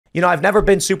You know, I've never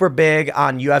been super big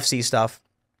on UFC stuff,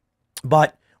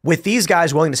 but with these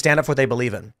guys willing to stand up for what they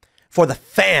believe in, for the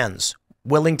fans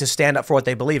willing to stand up for what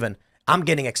they believe in, I'm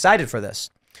getting excited for this.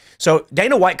 So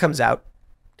Dana White comes out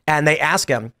and they ask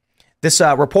him, this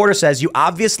reporter says, you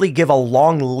obviously give a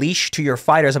long leash to your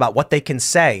fighters about what they can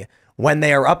say when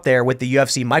they are up there with the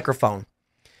UFC microphone.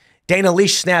 Dana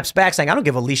Leash snaps back saying, I don't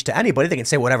give a leash to anybody. They can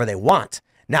say whatever they want.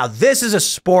 Now, this is a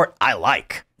sport I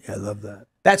like. Yeah, I love that.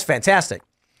 That's fantastic.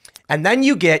 And then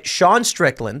you get Sean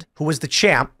Strickland, who was the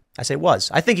champ. I say was.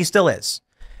 I think he still is.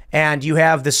 And you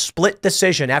have this split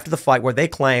decision after the fight where they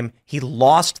claim he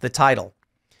lost the title.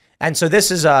 And so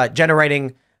this is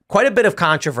generating quite a bit of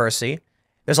controversy.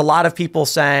 There's a lot of people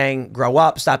saying, grow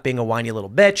up, stop being a whiny little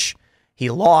bitch. He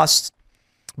lost.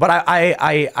 But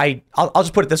I'll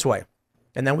just put it this way,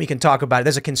 and then we can talk about it.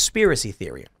 There's a conspiracy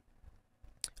theory.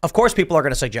 Of course, people are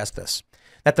going to suggest this,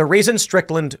 that the reason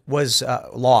Strickland was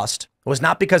lost was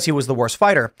not because he was the worst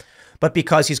fighter, but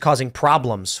because he's causing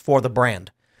problems for the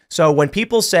brand. So when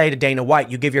people say to Dana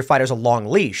White, you give your fighters a long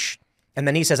leash, and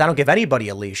then he says, I don't give anybody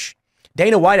a leash,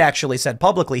 Dana White actually said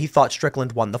publicly he thought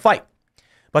Strickland won the fight.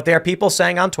 But there are people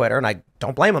saying on Twitter, and I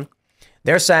don't blame them,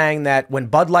 they're saying that when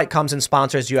Bud Light comes and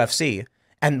sponsors UFC,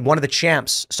 and one of the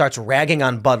champs starts ragging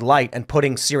on Bud Light and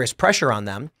putting serious pressure on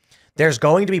them, there's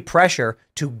going to be pressure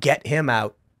to get him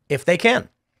out if they can,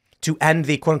 to end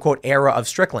the quote-unquote era of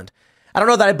Strickland. I don't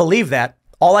know that I believe that.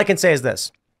 All I can say is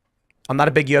this. I'm not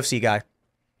a big UFC guy.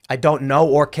 I don't know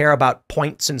or care about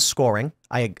points and scoring.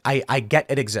 I get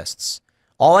it exists.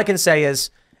 All I can say is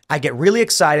I get really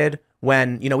excited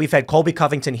when, you know, we've had Colby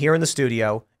Covington here in the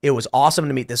studio. It was awesome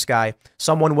to meet this guy,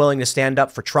 someone willing to stand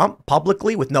up for Trump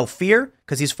publicly with no fear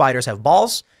because these fighters have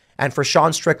balls, and for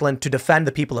Sean Strickland to defend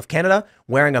the people of Canada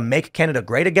wearing a Make Canada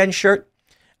Great Again shirt.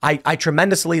 I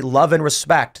tremendously love and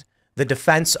respect the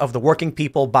defense of the working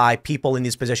people by people in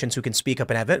these positions who can speak up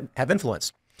and have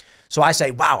influence. So I say,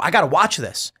 wow, I got to watch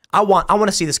this. I want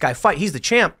to see this guy fight. He's the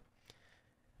champ.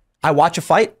 I watch a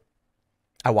fight.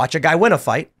 I watch a guy win a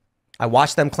fight. I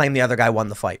watch them claim the other guy won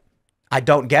the fight. I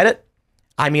don't get it.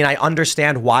 I mean, I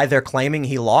understand why they're claiming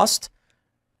he lost.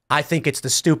 I think it's the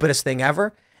stupidest thing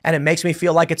ever, and it makes me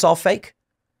feel like it's all fake.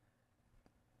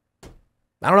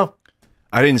 I don't know.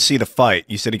 I didn't see the fight.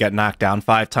 You said he got knocked down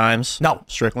 5 times? No.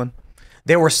 Strickland?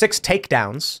 There were 6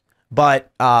 takedowns,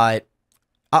 but I'll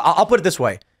put it this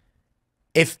way.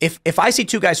 If I see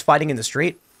 2 guys fighting in the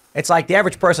street, it's like the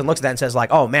average person looks at that and says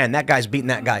like, oh man, that guy's beating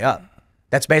that guy up.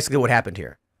 That's basically what happened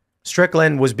here.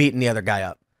 Strickland was beating the other guy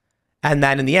up. And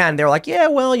then in the end, they were like, yeah,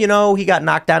 well, you know, he got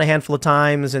knocked down a handful of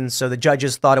times, and so the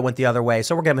judges thought it went the other way,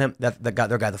 so we're giving him the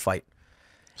guy the fight.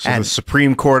 So and the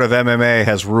Supreme Court of MMA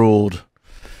has ruled.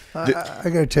 I got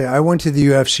to tell you, I went to the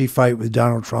UFC fight with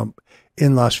Donald Trump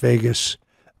in Las Vegas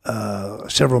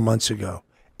several months ago.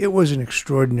 It was an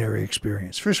extraordinary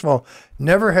experience. First of all,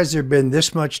 never has there been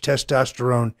this much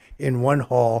testosterone in one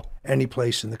hall any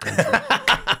place in the country.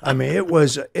 I mean, it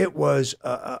was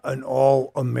an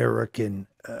all-American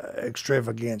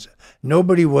extravaganza.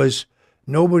 Nobody was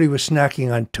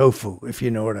snacking on tofu, if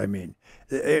you know what I mean.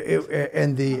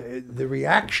 And the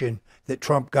reaction that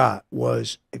Trump got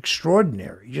was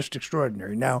extraordinary, just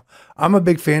extraordinary. Now, I'm a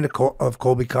big fan of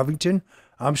Colby Covington.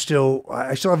 I still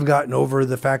haven't gotten over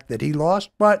the fact that he lost,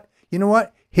 but you know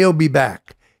what? He'll be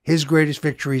back. His greatest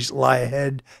victories lie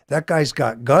ahead. That guy's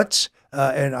got guts,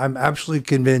 and I'm absolutely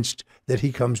convinced that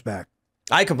he comes back.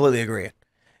 I completely agree.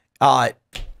 That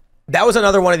was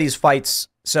another one of these fights.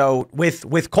 So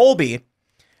with Colby,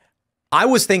 I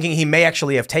was thinking he may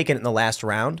actually have taken it in the last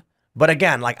round. But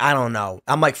again, like, I don't know.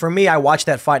 I'm like, for me, I watched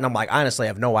that fight and I'm like, honestly, I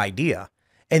have no idea.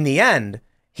 In the end,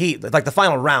 the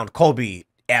final round, Colby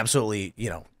absolutely, you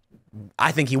know,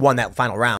 I think he won that final round.